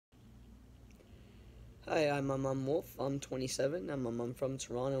Hi, I'm Wolf. I'm 27. I'm from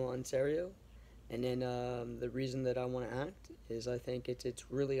Toronto, Ontario. And then the reason that I want to act is I think it's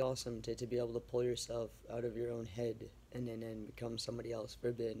really awesome to be able to pull yourself out of your own head and become somebody else for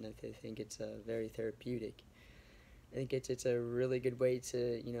a bit. And think it's very therapeutic. I think it's a really good way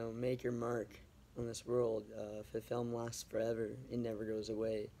to make your mark on this world. If the film lasts forever, it never goes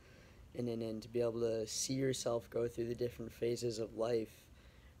away. And to be able to see yourself go through the different phases of life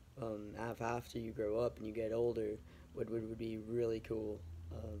after you grow up and you get older would be really cool.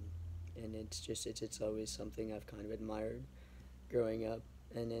 And it's always something I've kind of admired growing up,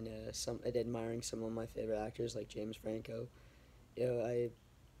 and then admiring some of my favorite actors like James Franco. I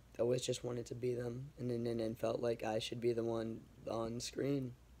always just wanted to be them, and then felt like I should be the one on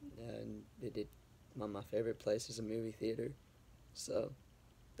screen, and my favorite place is a movie theater, so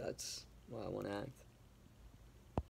that's why I want to act.